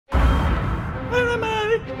Where am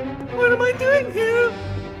I? What am I doing here?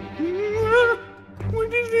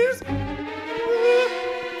 What is this?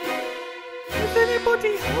 Is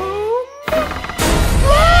anybody home?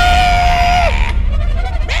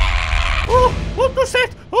 Oh, what was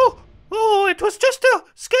that? Oh, it was just a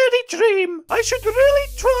scary dream. I should really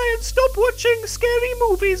try and stop watching scary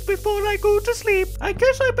movies before I go to sleep. I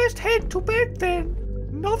guess I best head to bed then.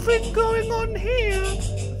 Nothing going on here.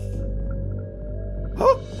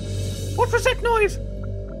 Huh? What was that noise?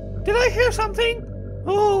 Did I hear something?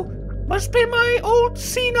 Oh, must be my old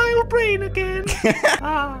senile brain again.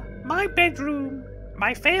 Ah, my bedroom.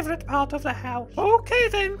 My favorite part of the house. Okay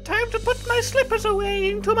then, time to put my slippers away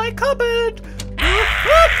into my cupboard.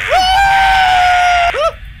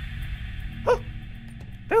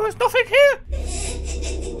 There was nothing here.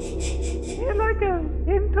 Here I go,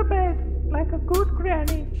 into bed, like a good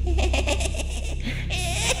granny.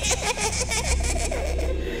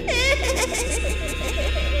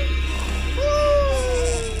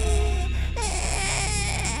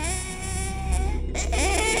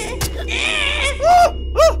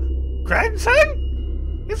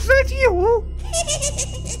 Grandson? Is that you?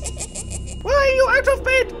 Why are you out of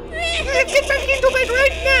bed? Get back into bed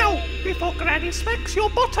right now before Granny smacks your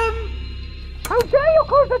bottom. How dare you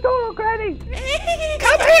close the door, Granny?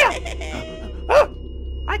 Come here!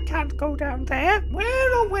 I can't go down there. Where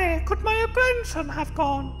oh where could my grandson have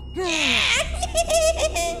gone? Right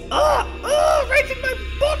in my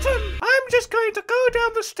bottom! I'm just going to go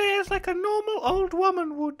down the stairs like a normal old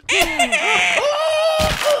woman would.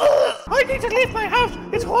 I need to leave my house.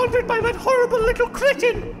 It's haunted by that horrible little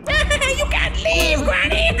cretin. You can't leave,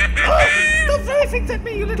 Granny! Stop throwing things at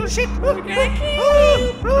me, you little shit! Stop doing this!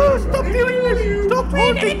 Stop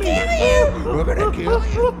haunting me! We're gonna kill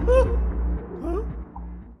you!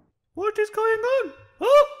 What is going on?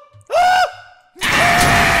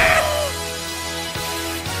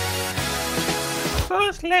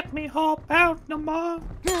 First, let me hop out, Nama.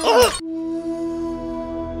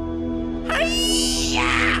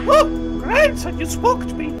 Oh, grandson, you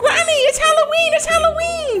spooked me. Granny, it's Halloween! It's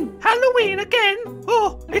Halloween! Halloween again?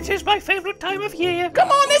 Oh, it is my favorite time of year. Come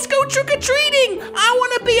on, let's go trick-or-treating! I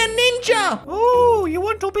want to be a ninja! Oh, you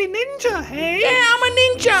want to be ninja, hey? Yeah, I'm a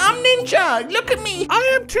ninja! I'm ninja! Look at me! I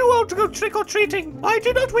am too old to go trick-or-treating. I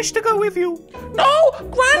do not wish to go with you. No!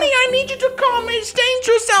 Granny, I need you to come. It's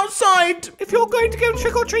dangerous outside. If you're going to go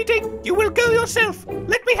trick-or-treating, you will go yourself.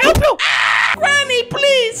 Let me help you! Granny,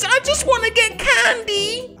 please! I just want to get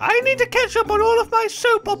candy! I need to catch up on all of my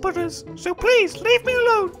soap operas, so please leave me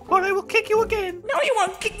alone, or I will kick you again. No, you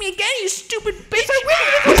won't kick me again, you stupid bitch!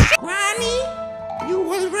 Granny, you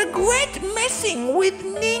will regret messing with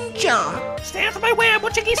Ninja! Stay out of my way, I'm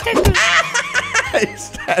watching EastEnders!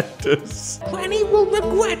 EastEnders! Granny will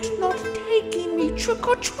regret not taking me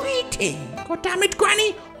trick-or-treating! God damn it,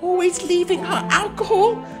 Granny! Always leaving her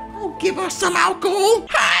alcohol! Oh, give her some alcohol!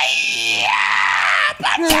 Hi-ya!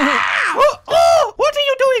 What are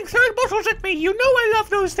you doing throwing bottles at me? You know I love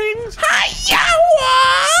those things. Hi-ya!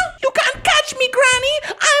 You can't catch me, Granny!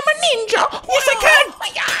 I'm a ninja! Yes, I can!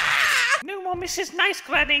 Hi-ya! No more Mrs. Nice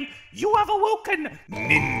Granny. You have awoken.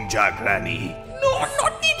 Ninja Granny. No,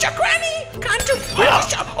 not Ninja Granny! Can't you?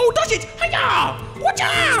 Oh, does it? Hi-ya! Watch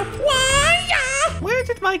out! Why-ya! Where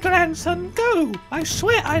did my grandson go? I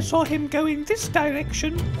swear I saw him going this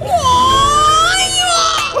direction. Oh,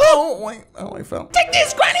 I fell. Take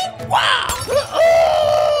this, Granny! Wow!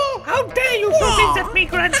 How dare you throw things at me,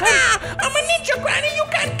 grandson? I'm a ninja, Granny! You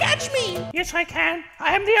can't catch me! Yes, I can.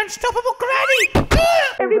 I am the unstoppable Granny!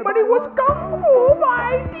 Everybody was kung fu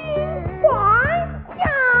fighting! Why?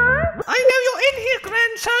 Yeah! I know you're in here,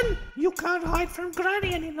 grandson! You can't hide from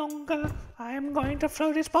Granny any longer. I am going to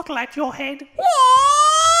throw this bottle at your head. What?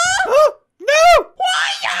 Oh, no!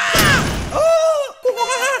 Why? Oh!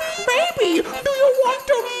 Baby, do you want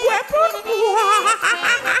a weapon?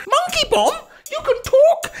 Monkey bomb? You can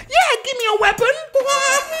talk? Yeah, give me a weapon.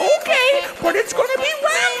 Okay, but it's gonna be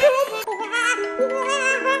random.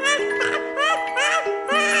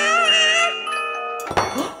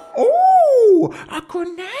 Oh, a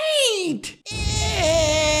grenade.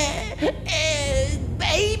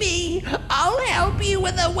 Baby, I'll help you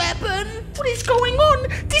with a weapon. What is going on?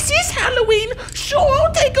 This is Halloween. Sure,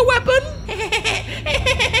 I'll take a weapon.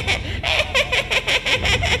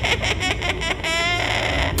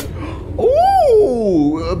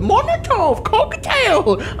 Ooh, Molotov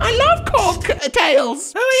cocktail. I love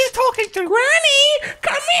cocktails. Who are you talking to? Granny,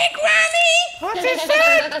 come here, Granny. What is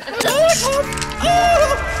that?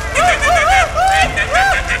 Molotov!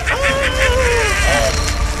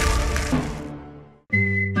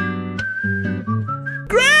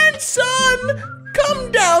 Grandson,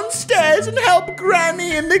 come down downstairs and help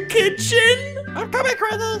Granny in the kitchen? I'm coming,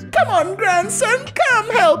 Granny. Come on, grandson, come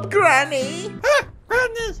help Granny. Ah,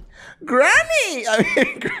 Granny.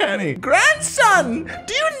 Granny. Grandson,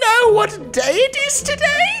 do you know what day it is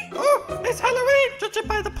today? Oh, it's Halloween, judging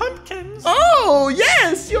by the pumpkins. Oh,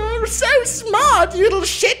 yes, you're so smart, you little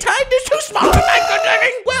shit. I'm too smart for my good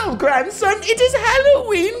living. Well, grandson, it is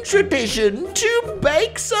Halloween tradition to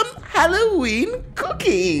bake some Halloween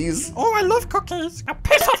cookies. Oh, I love cookies. Now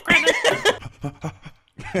piss off, Granny.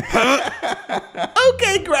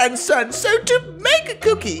 Okay, grandson, so to make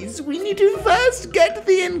cookies, we need to first get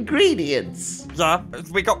the ingredients. Yeah,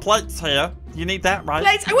 we got plates here. You need that, right?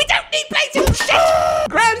 Plates? We don't need plates, you little shit!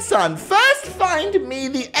 Grandson, first find me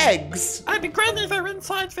the eggs. I mean, Granny, they're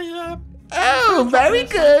inside the, Oh, very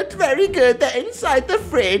good, very good. They're inside the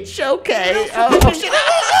fridge, okay. Oh, shit.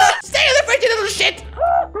 Stay in the fridge, you little shit!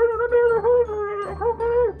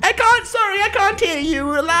 I can't hear you.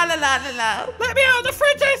 La la la la la. Let me out of the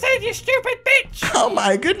fridge, I said, you stupid bitch! Oh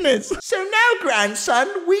my goodness. So now, grandson,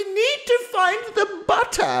 we need to find the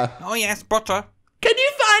butter. Oh yes, butter. Can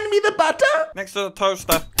you find me the butter? Next to the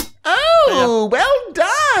toaster. Oh, well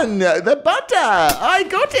done. The butter. I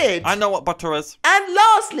got it. I know what butter is. And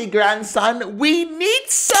lastly, grandson, we need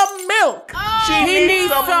some milk. Oh, she needs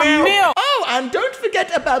some milk. Oh, and don't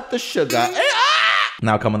forget about the sugar.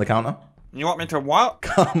 Now come on the counter. You want me to what?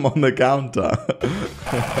 Come on the counter.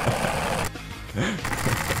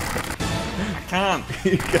 I can't.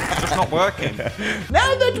 It's not working.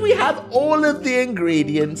 Now that we have all of the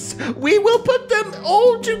ingredients, we will put them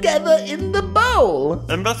all together in the bowl.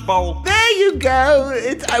 In this bowl. There you go.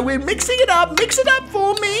 We're mixing it up. Mix it up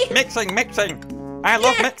for me. Mixing. I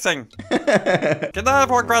love mixing. Can I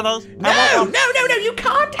have one, Granny? No, you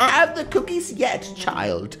can't have the cookies yet,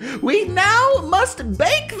 child. We now must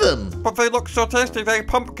bake them. But they look so tasty, they're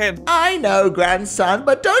pumpkin. I know, grandson,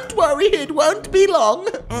 but don't worry, it won't be long.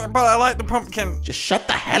 But I like the pumpkin. Just shut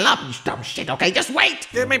the hell up, you dumb shit, okay? Just wait.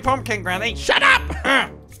 Give me pumpkin, Granny. Shut up.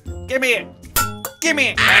 Give me it. Give me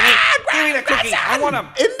it, Granny. Give me the cookie. I want them.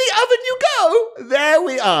 In the oven you go. There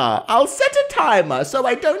we are. I'll set a timer so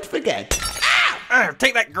I don't forget.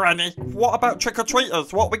 Take that, Granny. What about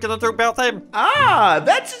trick-or-treaters? What are we gonna do about them?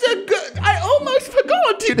 That's a good... I almost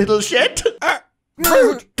forgot, you little shit.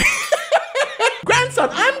 Rude. Grandson,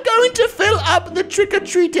 I'm going to fill up the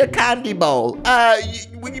trick-or-treater candy bowl.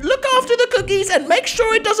 You look after the cookies and make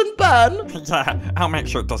sure it doesn't burn. Yeah, I'll make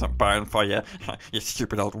sure it doesn't burn for you, you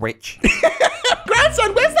stupid old witch.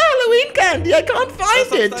 Grandson, where's the Halloween candy? I can't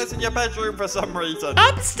find it. Upstairs in your bedroom for some reason.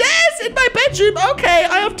 Upstairs in my bedroom? Okay,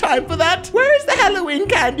 I have time for that. Where is the Halloween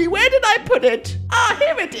candy? Where did I put it?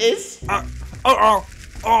 Here it is.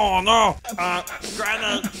 Oh no!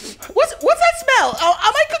 Granny! What's that smell?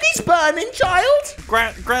 Are my cookies burning, child?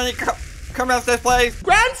 Granny, come downstairs, please.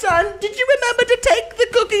 Grandson, did you remember to take the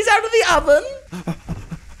cookies out of the oven?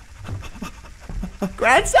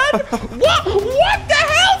 Grandson? What the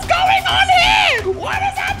hell's going on here? What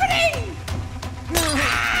is happening?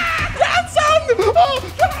 Grandson! Oh,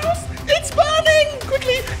 the house! It's burning!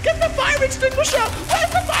 Quickly, get the fire extinguisher!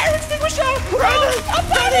 Where's the fire extinguisher? I'm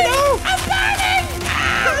burning! I'm burning!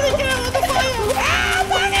 Get out of the fire!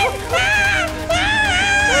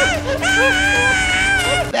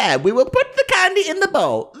 There, we will put the candy in the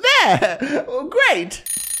bowl. There! Oh, great!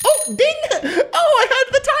 Oh, ding! Oh, I heard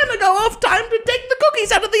the timer go off. Time to take the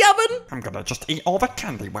cookies out of the oven. I'm gonna just eat all the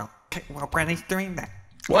candy while Granny's doing that.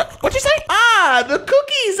 What'd you say? The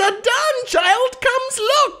cookies are done, child. Comes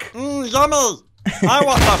look. Yummy! I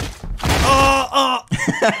want them.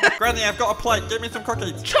 Granny, I've got a plate. Give me some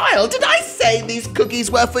cookies. Child, did I say these cookies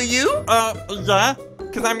were for you? Yeah,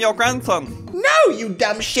 because I'm your grandson. No, you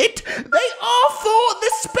dumb shit. They are for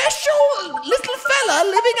the special little fella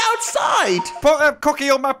living outside. Put a cookie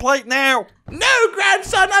on my plate now. No,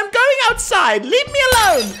 grandson, I'm going outside. Leave me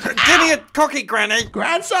alone. Give me a cookie, Granny.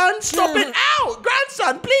 Grandson, stop it. Ow!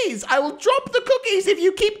 Grandson, please. I will drop the cookies if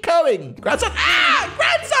you keep going. Grandson,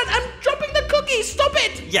 grandson, I'm dropping the cookies. Stop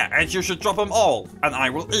it. Yeah, and you should drop them all, and I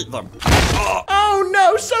will eat them. Oh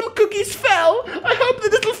no, some cookies fell. I hope the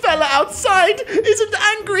little fella outside isn't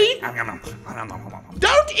angry.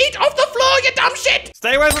 Don't eat off the floor, you dumb shit.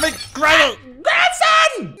 Stay away from me, Granny.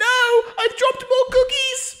 Grandson! No, I've dropped more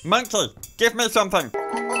cookies. Monkey, give me something. You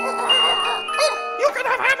can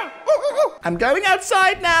have hammer. I'm going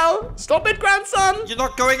outside now. Stop it, grandson. You're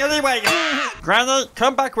not going anywhere. Granny,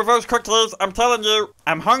 come back with those cookies. I'm telling you,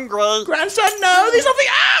 I'm hungry. Grandson, no, there's nothing.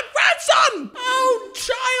 Grandson! Oh,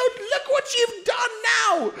 child, look what you've done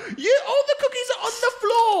now. All the cookies are on the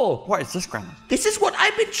floor. What is this, Granny? This is what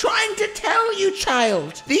I've been trying to tell you,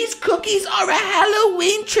 child. These cookies are a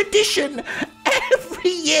Halloween tradition. Every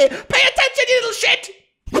every year. Pay attention, you little shit.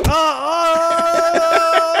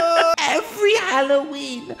 Every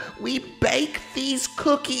Halloween, we bake these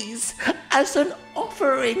cookies as an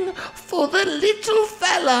offering for the little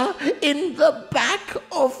fella in the back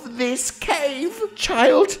of this cave.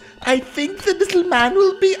 Child, I think the little man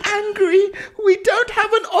will be angry. We don't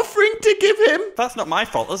have an offering to give him. That's not my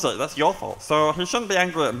fault, is it? That's your fault. So he shouldn't be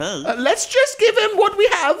angry at me. Let's just give him what we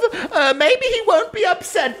have. Maybe he won't be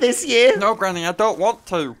upset this year. No, Granny, I don't want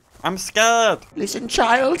to. I'm scared. Listen,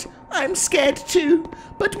 child, I'm scared too,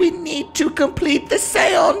 but we need to complete the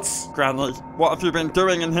seance. Granny, what have you been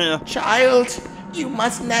doing in here? Child, you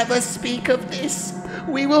must never speak of this.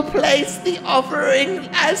 We will place the offering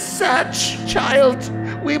as such. Child,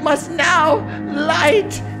 we must now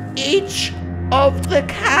light each of the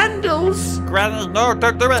candles. Granny, no,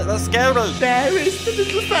 don't do it. That's scary. There is the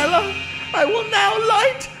little fella. I will now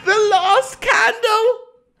light the last candle.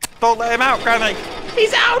 Don't let him out, Granny.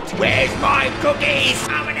 He's out. Where's my cookies?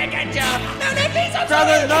 I'm gonna get you. No, please, I'm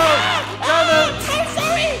Granny, sorry. no. Granny. I'm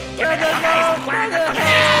sorry.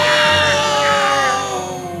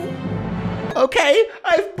 Okay,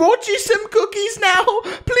 I've brought you some cookies now.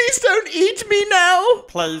 Please don't eat me now.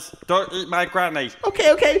 Please, don't eat my Granny.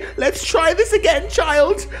 Okay, let's try this again,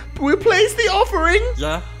 child. We'll place the offering.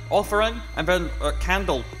 Yeah, offering and then a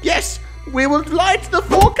candle. Yes, we will light the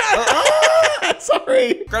 4 candles.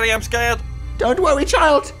 Sorry. Granny, I'm scared. Don't worry,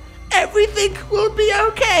 child. Everything will be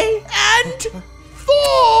okay. And 4.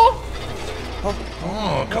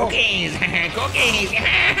 Oh, cookies. Cookies.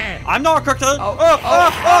 I'm not a cookie. It's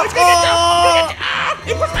gonna get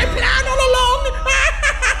you. It was my plan all along.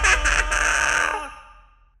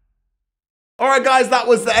 Alright guys, that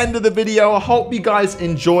was the end of the video. I hope you guys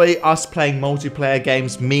enjoy us playing multiplayer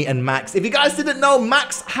games, me and Max. If you guys didn't know,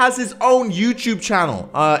 Max has his own YouTube channel.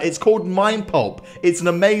 It's called Mind Pulp. It's an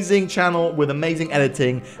amazing channel with amazing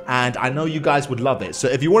editing, and I know you guys would love it. So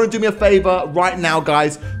if you want to do me a favor right now,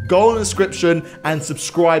 guys, go in the description and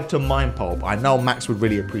subscribe to Mind Pulp. I know Max would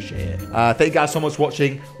really appreciate it. Thank you guys so much for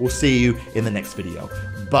watching. We'll see you in the next video.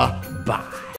 Bye-bye.